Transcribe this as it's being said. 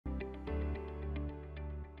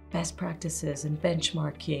best practices and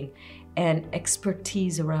benchmarking and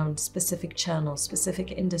expertise around specific channels,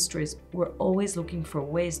 specific industries. We're always looking for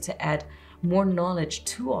ways to add more knowledge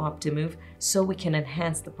to Optimove so we can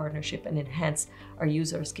enhance the partnership and enhance our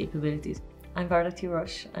users' capabilities. I'm Varda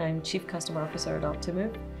Tirosh. I'm Chief Customer Officer at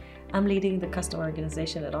Optimove. I'm leading the customer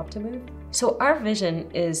organization at Optimove. So our vision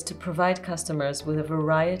is to provide customers with a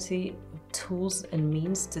variety of tools and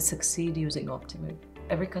means to succeed using Optimove.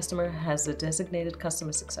 Every customer has a designated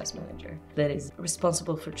customer success manager that is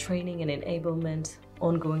responsible for training and enablement,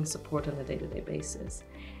 ongoing support on a day-to-day basis.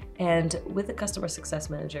 And with the customer success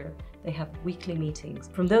manager, they have weekly meetings.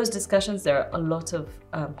 From those discussions, there are a lot of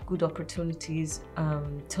good opportunities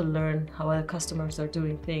to learn how other customers are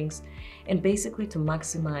doing things and basically to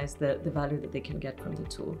maximize the value that they can get from the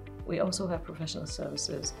tool. We also have professional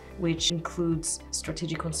services, which includes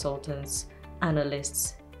strategic consultants,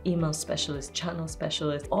 analysts, email specialists, channel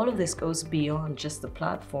specialists. All of this goes beyond just the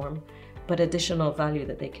platform, but additional value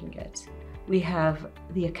that they can get. We have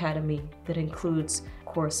the Academy that includes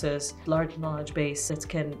courses, large knowledge base that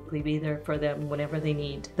can be there for them whenever they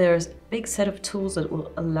need. There's a big set of tools that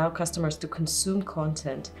will allow customers to consume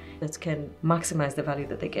content that can maximize the value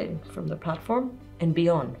that they get from the platform and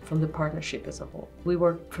beyond, from the partnership as a whole. We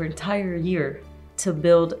work for an entire year to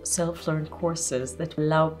build self-learned courses that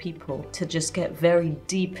allow people to just get very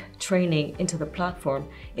deep training into the platform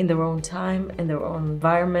in their own time, in their own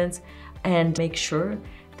environments, and make sure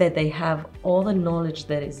that they have all the knowledge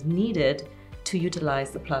that is needed to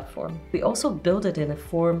utilize the platform. We also build it in a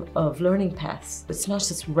form of learning paths. It's not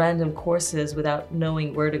just random courses without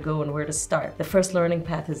knowing where to go and where to start. The first learning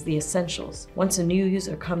path is the essentials. Once a new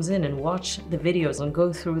user comes in and watch the videos and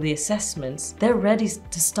go through the assessments, they're ready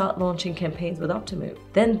to start launching campaigns with Optimove.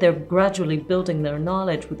 Then they're gradually building their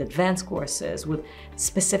knowledge with advanced courses, with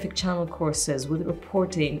specific channel courses, with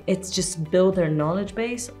reporting. It's just build their knowledge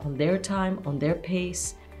base on their time, on their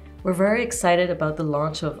pace. We're very excited about the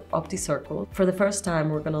launch of OptiCircle. For the first time,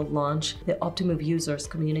 we're going to launch the Optimove users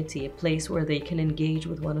community, a place where they can engage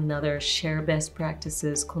with one another, share best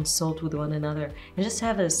practices, consult with one another, and just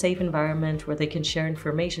have a safe environment where they can share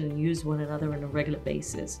information and use one another on a regular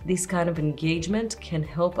basis. This kind of engagement can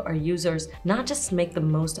help our users not just make the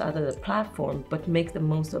most out of the platform, but make the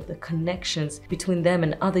most of the connections between them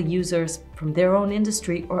and other users from their own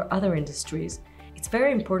industry or other industries. It's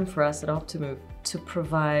very important for us at Optimove to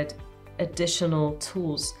provide additional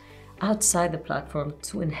tools outside the platform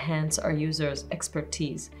to enhance our users'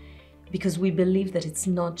 expertise, because we believe that it's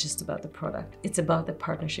not just about the product, it's about the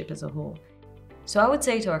partnership as a whole. So I would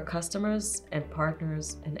say to our customers and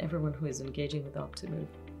partners and everyone who is engaging with Optimove,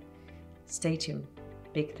 stay tuned.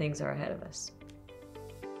 Big things are ahead of us.